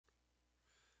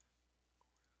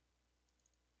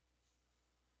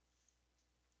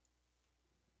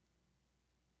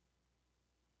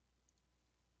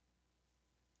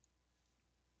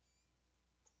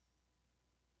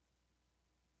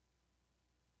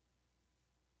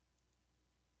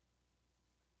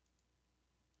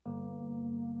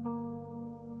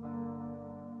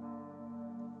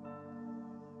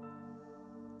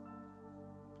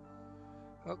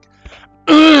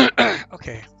Okay.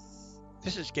 Okay.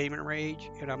 This is Gaming Rage,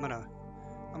 and I'm gonna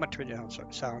turn the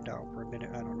sound down for a minute.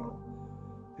 I don't know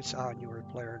if it's on you or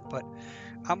blaring, but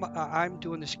I'm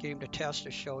doing this game to test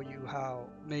to show you how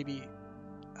maybe.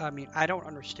 I mean, I don't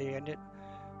understand it.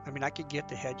 I mean, I could get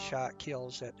the headshot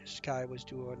kills that this guy was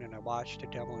doing, and I watched the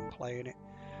demo and playing it.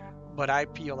 But I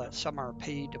feel that some are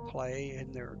paid to play,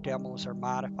 and their demos are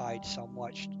modified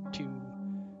somewhat to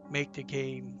make the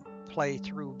game play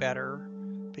through better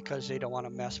because they don't want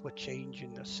to mess with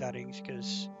changing the settings.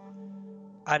 Because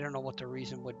I don't know what the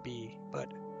reason would be,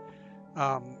 but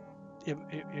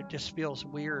it just feels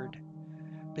weird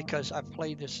because I've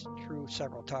played this through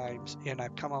several times and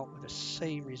I've come out with the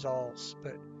same results.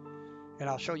 And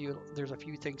I'll show you, there's a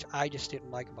few things I just didn't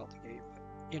like about the game. But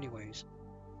anyways,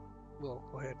 we'll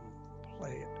go ahead and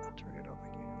play it. I'll turn it up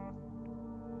again.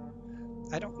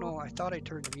 I don't know. I thought I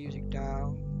turned the music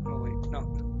down. Oh wait, no.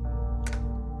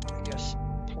 I guess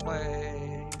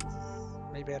play.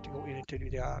 Maybe I have to go in to do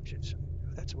the options.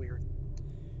 That's weird.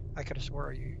 I could have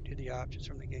swore you did the options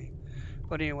from the game.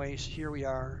 But anyways, here we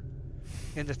are.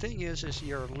 And the thing is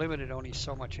you're limited only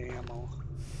so much ammo.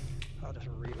 I'll just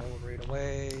reload right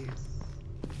away.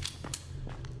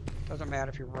 Doesn't matter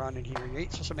if you're running here. You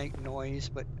ain't supposed to make noise,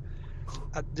 but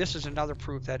this is another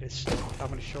proof that I'm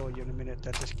going to show you in a minute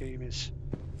that this game is,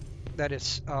 that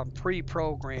it's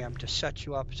pre-programmed to set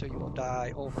you up so you will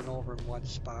die over and over in one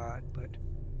spot. But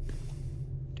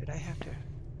did I have to?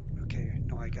 Okay,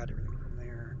 no, I got everything from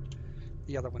there.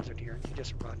 The other ones in here. You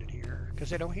just run in here because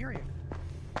they don't hear you.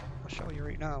 I'll show you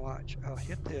right now. Watch. I'll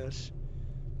hit this.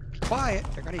 Be quiet.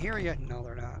 They're going to hear you. No,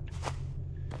 they're not.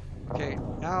 Okay,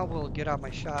 now we'll get out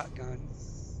my shotgun,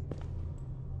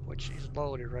 which is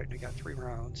loaded, right? And I got 3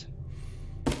 rounds.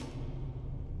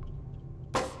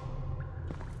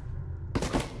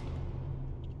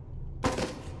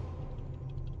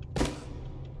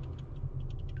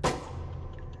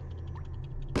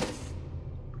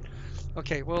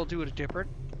 Okay, we'll do it different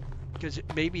because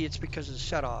maybe it's because it's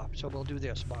set off. So we'll do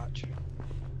this. Watch.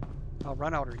 I'll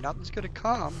run out here. Nothing's gonna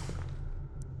come.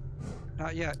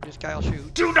 Not yet. This guy will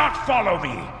shoot. Do not follow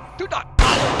me! Do not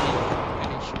follow me!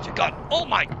 And he shoots a gun. Oh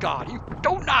my God! You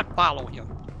do not follow him.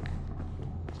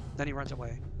 Then he runs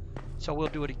away. So we'll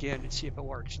do it again and see if it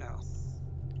works now.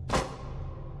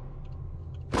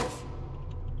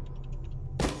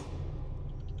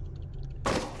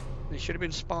 They should have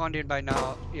been spawned in by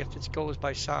now if it goes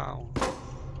by sound.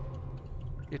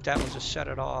 If that was a set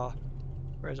it off,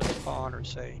 or as a spawner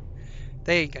say.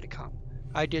 They ain't gonna come.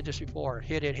 I did this before.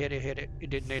 Hit it, hit it, hit it. They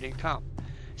didn't come.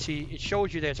 See, it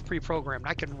shows you that it's pre-programmed.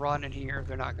 I can run in here.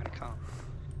 They're not gonna come.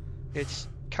 It's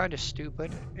kind of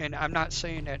stupid. And I'm not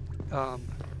saying that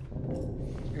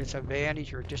it's an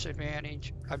advantage or a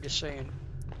disadvantage. I'm just saying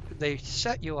they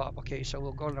set you up. Okay, so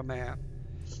we'll go to the map.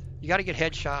 You got to get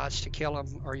headshots to kill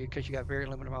them, or because you got very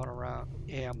limited amount of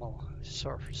ammo.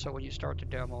 So when you start the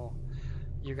demo,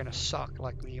 you're gonna suck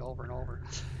like me over and over.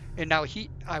 And now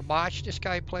I watched this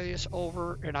guy play this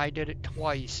over, and I did it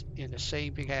twice, and the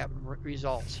same thing happened.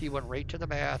 Results. He went right to the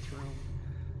bathroom.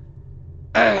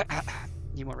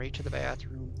 He went right to the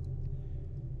bathroom.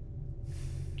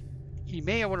 He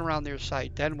may have went around their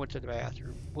side, then went to the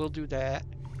bathroom. We'll do that.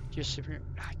 Just if you're,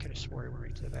 I could have swore he went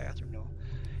right to the bathroom. No.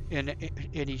 And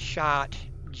he shot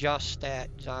just that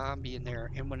zombie in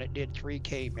there, and when it did, 3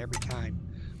 came every time.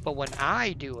 But when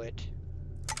I do it,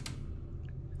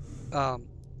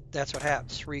 that's what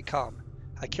happens. 3 come.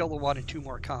 I kill the one and 2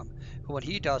 more come. But when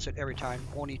he does it every time,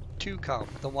 only 2 come.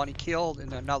 The one he killed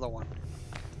and another one.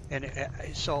 And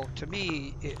so to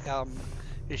me,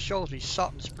 it shows me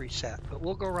something's preset. But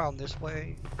we'll go around this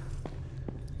way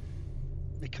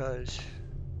because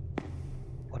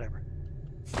whatever.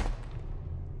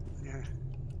 Yeah.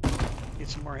 Get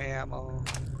some more ammo.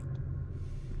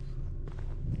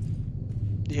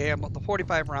 The ammo, the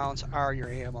 45 rounds are your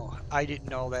ammo. I didn't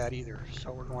know that either.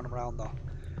 So we're going around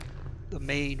the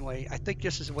main way. I think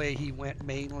this is the way he went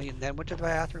mainly and then went to the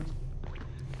bathroom.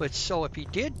 But so if he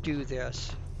did do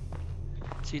this,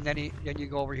 see, then you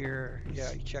go over here.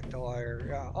 Yeah, you check the wire.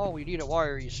 Yeah. Oh, we need a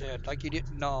wire, he said. Like you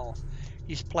didn't know.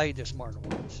 He's played this more than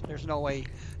once. There's no way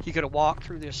he could have walked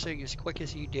through this thing as quick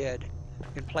as he did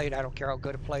and played. I don't care how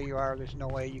good a player you are. There's no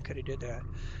way you could have did that.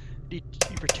 You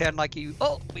pretend like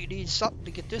we need something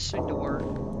to get this thing to work.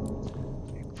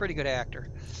 Pretty good actor.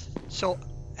 So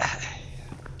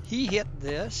he hit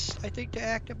this, I think, to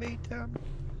activate them.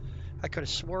 I could have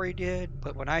swore he did,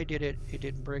 but when I did it, it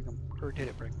didn't bring them. Or did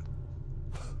it bring them?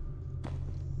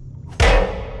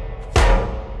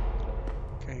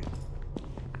 Okay.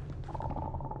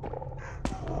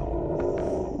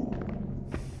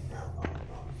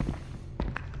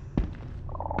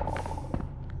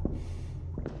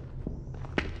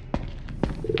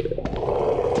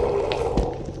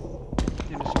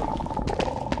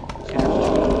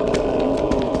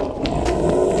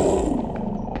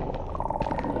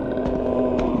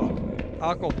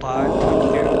 I'll go by. I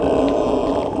can't.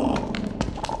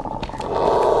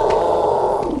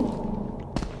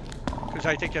 Because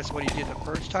I think that's what he did the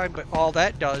first time, but all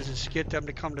that does is get them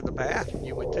to come to the bathroom,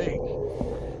 you would think.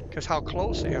 Because how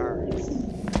close they are.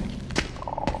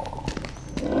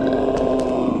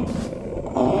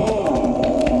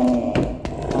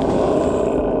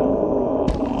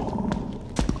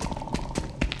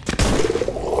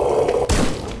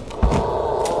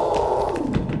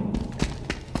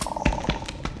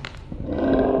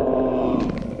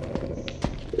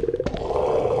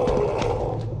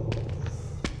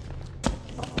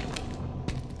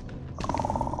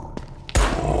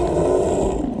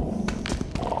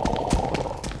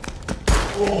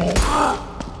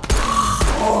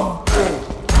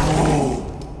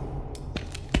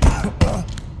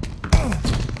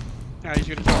 Now he's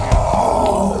gonna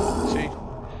kill me. See?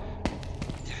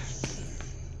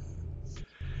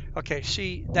 Okay,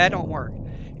 see, that don't work.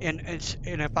 And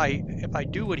if I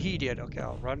do what he did, okay,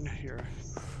 I'll run here.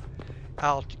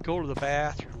 I'll go to the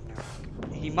bathroom now.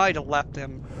 He might have left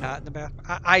them not in the bathroom.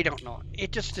 I don't know.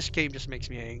 This game just makes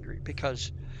me angry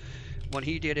because when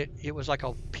he did it, it was like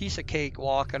a piece of cake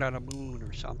walking on a moon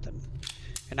or something.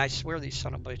 And I swear these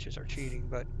son of bitches are cheating,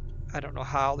 but I don't know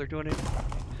how they're doing it.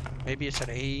 Maybe it's an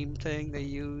aim thing they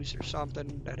use or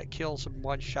something, that it kills them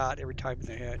one shot every time in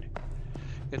the head.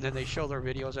 And then they show their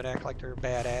videos and act like they're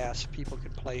badass. People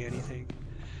can play anything.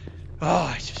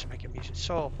 Oh, it's just making me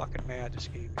so fucking mad, this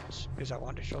game is. Because I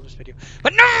wanted to show this video.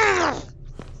 But no!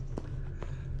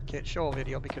 Can't show a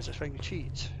video because this thing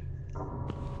cheats.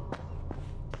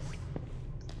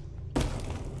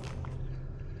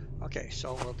 Okay,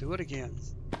 so we'll do it again.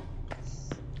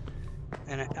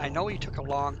 And I know he took a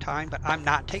long time, but I'm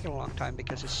not taking a long time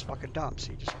because it's fucking dumb.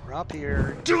 See, just we're up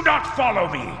here. Do not follow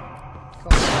me!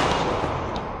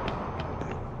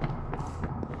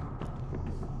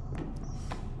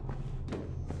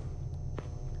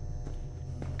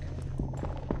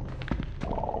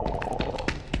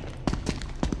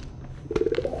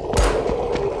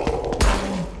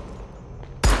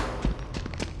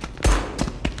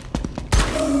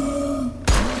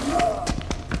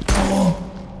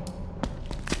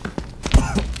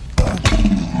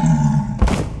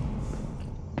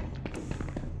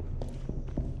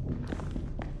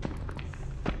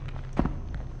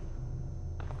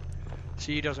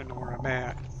 See, he doesn't know where I'm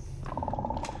at.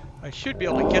 I should be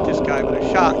able to get this guy with a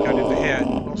shotgun in the head.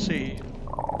 We'll see.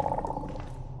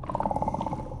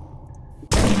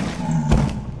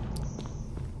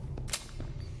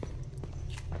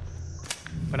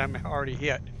 But I'm already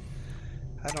hit.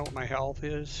 I don't know what my health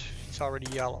is. It's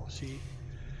already yellow, see?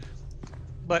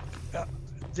 But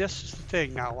this is the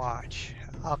thing now, watch.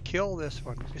 I'll kill this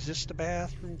one. Is this the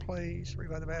bathroom place? Right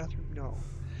by the bathroom? No.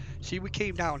 See, we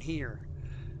came down here.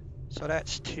 So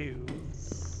that's 2.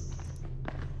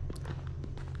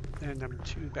 And then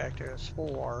 2 back there is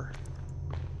 4.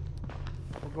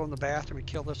 We'll go in the bathroom and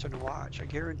kill this one and watch. I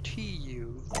guarantee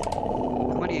you,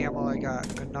 how many ammo I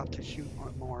got? Enough to shoot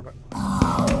one more, but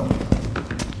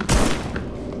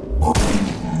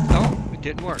no, it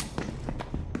didn't work.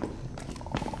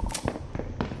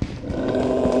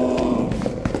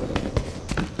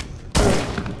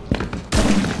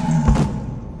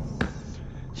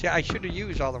 See, I should have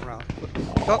used all the rounds.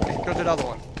 Oh, here goes another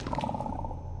one.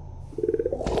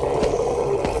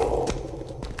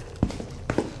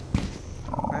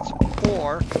 That's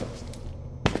 4.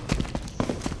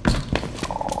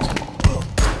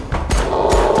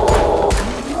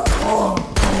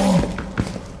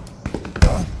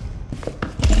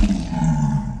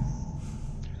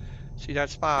 See,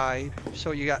 that's 5.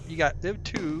 So you got them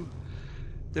 2,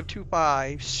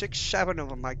 5, 6, 7 of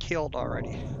them I killed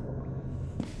already.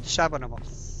 7 of them.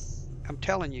 I'm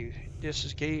telling you,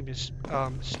 this game is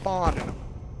spawning them.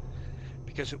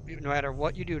 Because no matter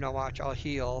what you do, now watch, I'll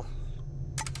heal.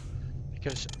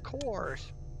 Because of course,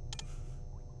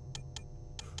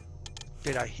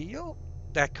 did I heal?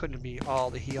 That couldn't be all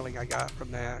the healing I got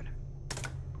from that.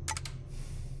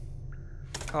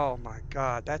 Oh my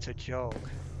god, that's a joke.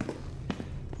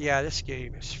 Yeah, this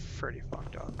game is pretty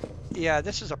fucked up. Yeah,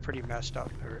 this is a pretty messed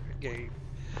up game.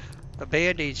 The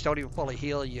band-aids don't even fully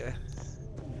heal you.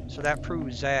 So that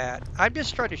proves that. I'm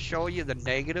just trying to show you the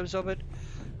negatives of it.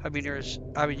 I mean,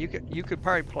 you could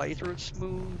probably play through it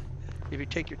smooth if you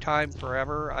take your time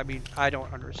forever. I mean, I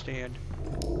don't understand.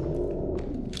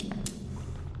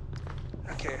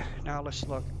 Okay, now let's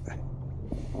look.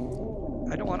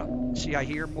 I don't want to see. I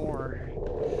hear more.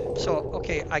 So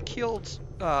okay, I killed.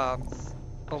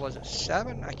 What was it?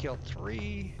 7. I killed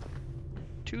 3.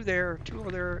 2 there, 2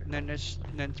 over there, and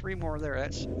then 3 more there.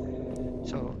 That's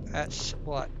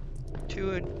what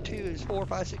Two and two is 4,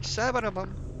 5, 6, 7 of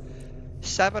them.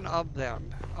 7 of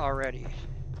them already.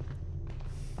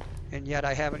 And yet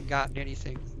I haven't gotten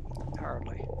anything,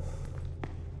 hardly.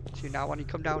 See, now when you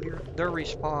come down here, they're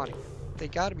respawning. They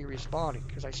gotta be respawning,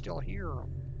 because I still hear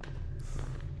them.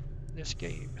 This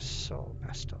game is so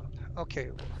messed up.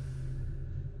 Okay.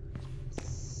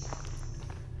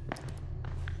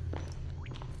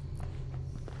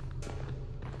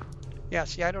 Yeah,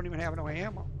 see, I don't even have no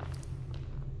ammo.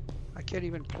 I can't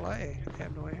even play. I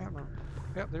have no ammo.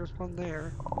 Yep, there's one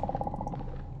there.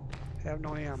 Have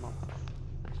no ammo.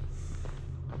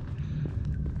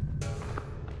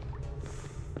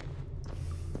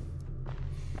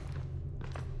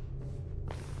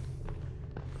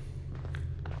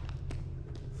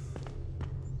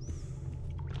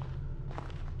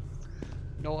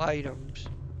 No items.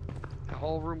 A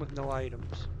whole room with no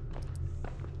items.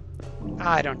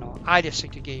 I don't know. I just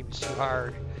think the game is too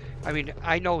hard. I mean,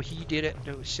 I know he did it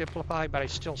to simplify, but I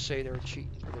still say they're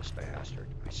cheating for this bastard.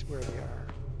 I swear they are.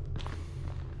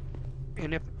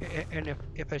 And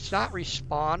if it's not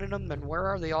respawning them, then where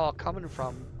are they all coming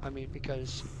from? I mean,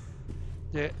 because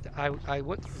I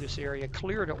went through this area,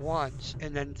 cleared it once,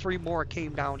 and then 3 more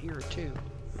came down here too.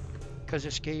 Because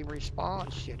this game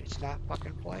respawns shit. It's not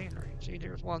fucking playing right. See,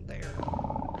 there's one there.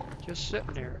 Just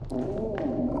sitting there.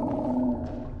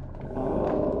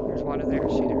 There's one in there.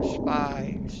 See, there's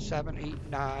 5, 7, 8,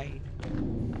 9.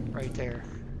 Right there.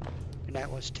 And that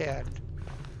was 10.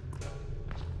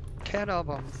 10 of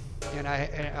them. And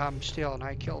I'm still, and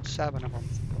I killed 7 of them.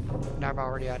 And I'm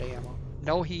already out of ammo.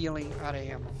 No healing, out of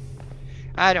ammo.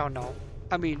 I don't know.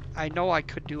 I mean, I know I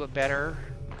could do it better.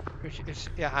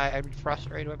 Yeah, I'm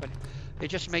frustrated with it, but it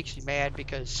just makes me mad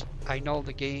because I know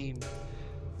the game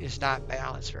is not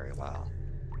balanced very well.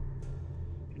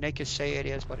 And they could say it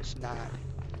is, but it's not.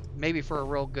 Maybe for a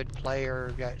real good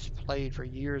player that's played for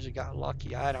years and got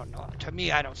lucky, I don't know. To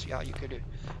me, I don't see how you could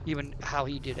even how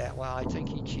he did that well. I think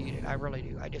he cheated. I really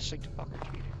do. I just think the fucker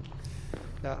cheated.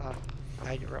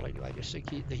 I really do. I just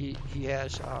think he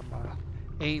has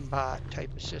aimbot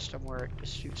type of system where it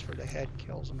just shoots for the head,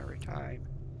 kills him every time.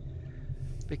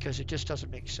 Because it just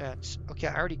doesn't make sense. Okay,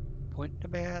 I already went to the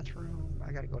bathroom.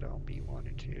 I gotta go down B1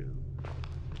 and 2.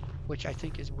 Which I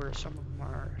think is where some of them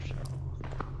are, so.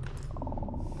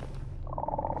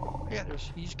 Yeah,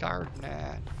 he's guarding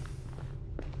that.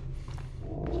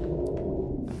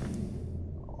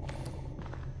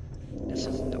 This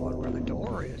isn't the one where the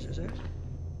door is it?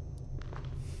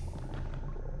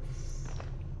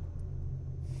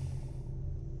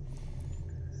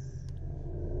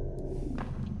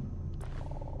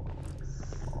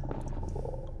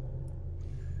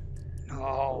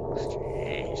 Oh,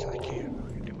 jeez, I can't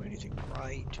really do anything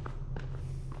right.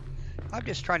 I'm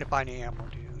just trying to find ammo,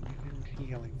 dude, and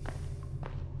healing.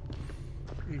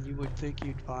 And you would think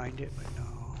you'd find it, but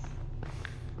no.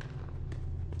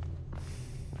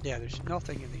 Yeah, there's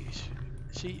nothing in these.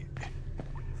 See,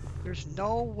 there's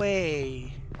no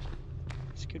way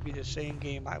this could be the same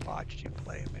game I watched you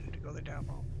play a minute ago, the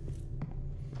demo.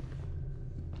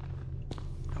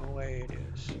 No way it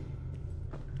is.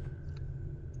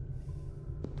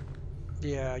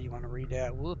 Yeah, you want to read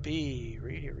that? Whoopee!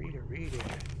 Read it, read it, read it.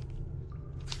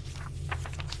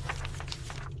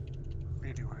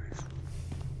 Anyways.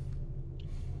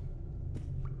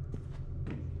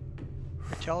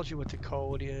 It tells you what the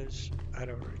code is. I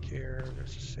don't really care.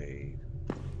 There's a save.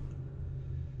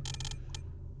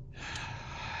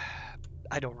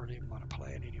 I don't really want to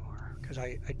play it anymore. Because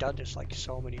I done this like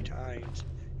so many times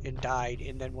and died.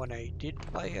 And then when I did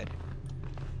play it,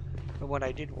 but when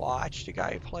I did watch the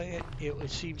guy play it, it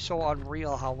would seem so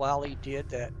unreal how well he did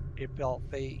that it felt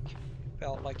fake. It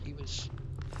felt like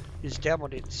his demo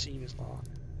didn't seem as long.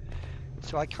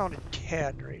 So I counted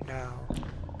 10 right now.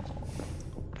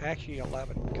 Actually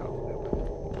 11 counted.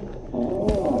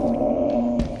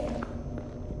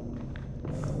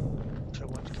 So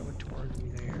one's coming towards me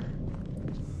there.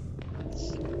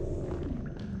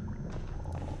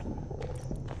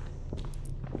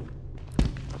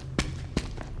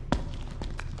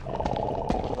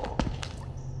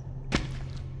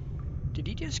 Did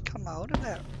he just come out of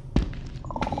that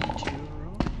B2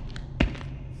 room?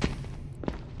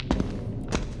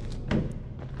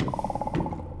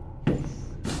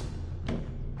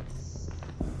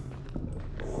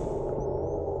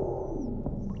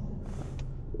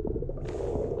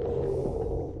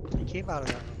 He came out of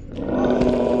that room.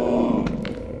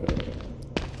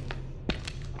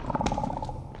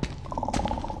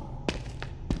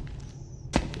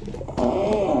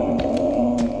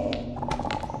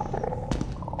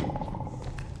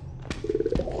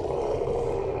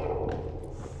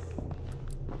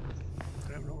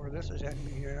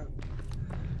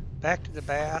 to the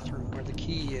bathroom where the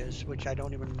key is, which I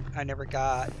never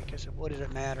got because what does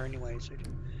it matter anyways?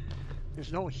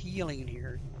 There's no healing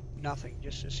here, nothing,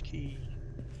 just this key.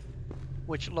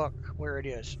 Which look where it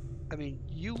is. I mean,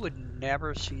 you would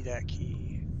never see that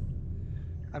key.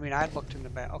 I mean, I looked in the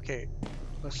bath. Okay,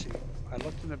 let's see. I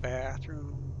looked in the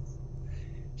bathroom.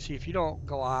 See, if you don't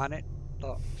go on it,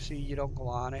 look, see, you don't go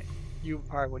on it, you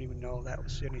probably wouldn't even know that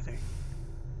was anything.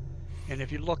 And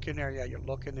if you look in there, yeah, you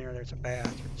look in there, there's a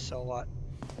bathroom. So what?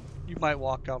 You might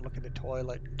walk down, look at the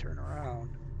toilet, and turn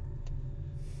around.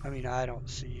 I mean, I don't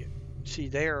see it. See,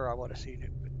 there, I would have seen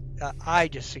it. But I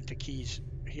just think the key's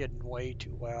hidden way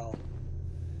too well.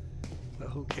 But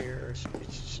who cares?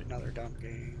 It's just another dumb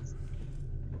game.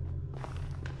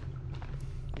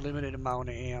 Limited amount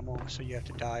of ammo, so you have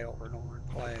to die over and over and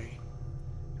play.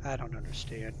 I don't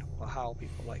understand how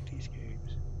people like these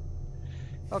games.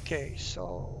 Okay,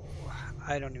 so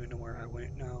I don't even know where I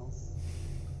went now.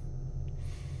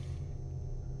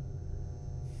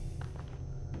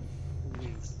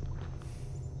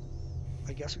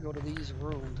 I guess I go to these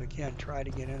rooms again, try to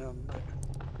get in them, but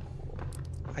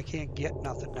I can't get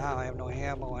nothing now. I have no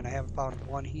ammo and I haven't found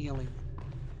one healing.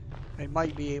 I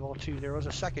might be able to. There was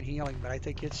a second healing, but I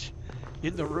think it's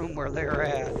in the room where they're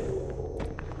at.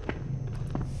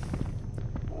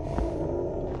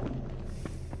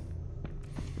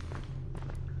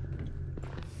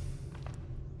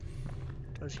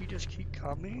 Does he just keep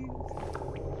coming?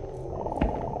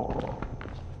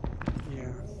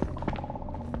 Yeah.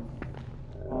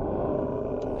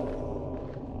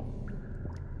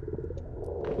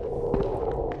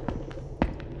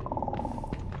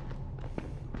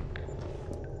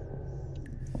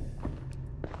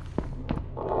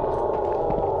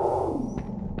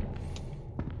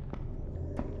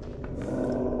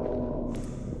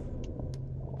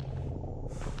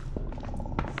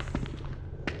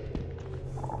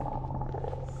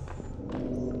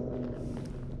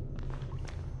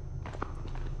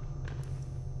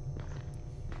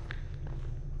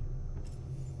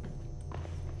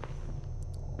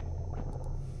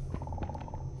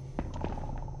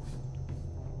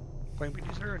 Wait,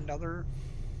 but is there another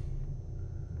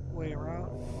way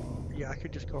around? Yeah, I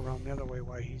could just go around the other way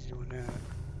while he's doing that.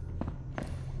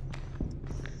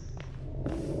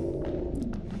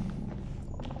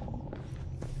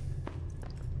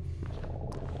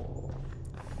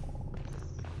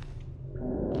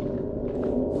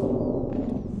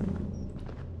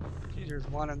 See, there's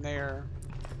one in there.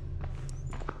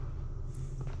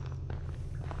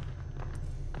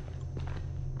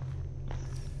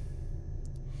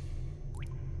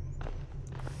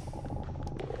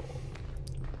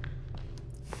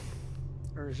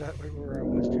 Or is that where I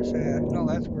was just at? No,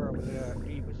 that's where I was at.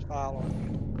 He was following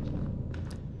me.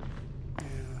 Yeah.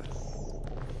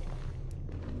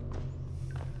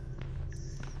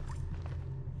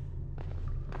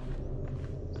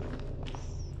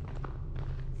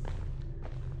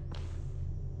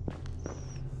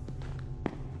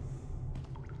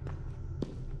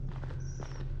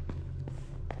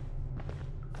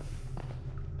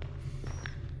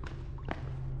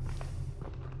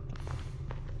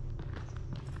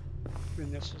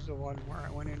 And this is the one where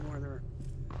I went in where they're...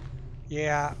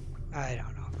 Yeah, I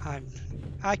don't know.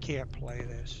 I can't play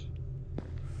this.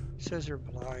 It says they're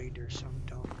blind or some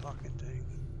dumb fucking thing.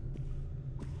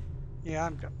 Yeah,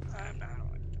 I'm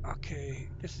not. Okay,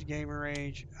 this is Gamer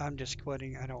Rage. I'm just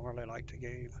quitting. I don't really like the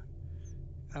game.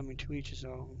 I mean, to each his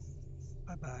own.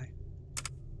 Bye bye.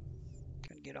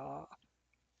 Can get off.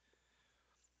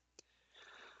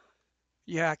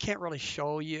 Yeah, I can't really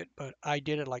show you it, but I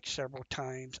did it like several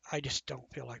times. I just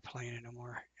don't feel like playing it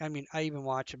anymore. I mean, I even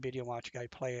watch a guy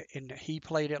play it, and he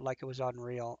played it like it was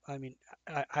unreal. I mean,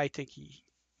 I think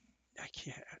I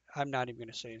can't, I'm not even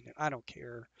gonna say anything. I don't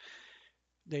care.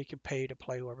 They can pay to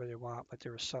play whoever they want, but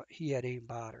there was he had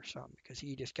aimbot or something because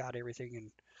he just got everything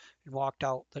and walked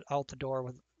out the door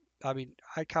with, I mean,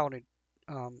 I counted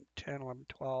 10, 11,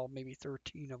 12, maybe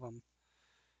 13 of them,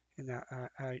 and that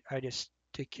I just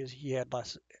think he had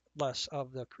less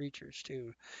of the creatures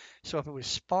too. So if it was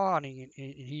spawning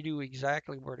and he knew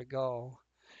exactly where to go,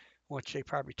 which they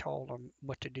probably told him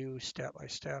what to do step by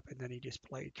step, and then he just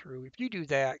played through. If you do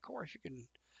that, of course you can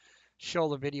show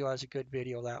the video as a good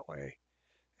video that way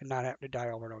and not having to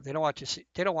die over and over. They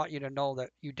don't want you to know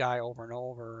that you die over and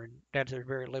over and that there's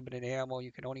very limited ammo.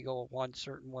 You can only go one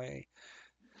certain way.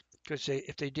 Because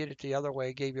if they did it the other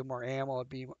way, gave you more ammo,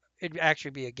 it'd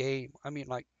actually be a game. I mean,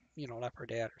 like, Left 4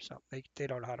 Dead or something. They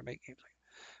don't know how to make games like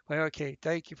that. Well, okay,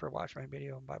 thank you for watching my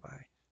video, and bye bye.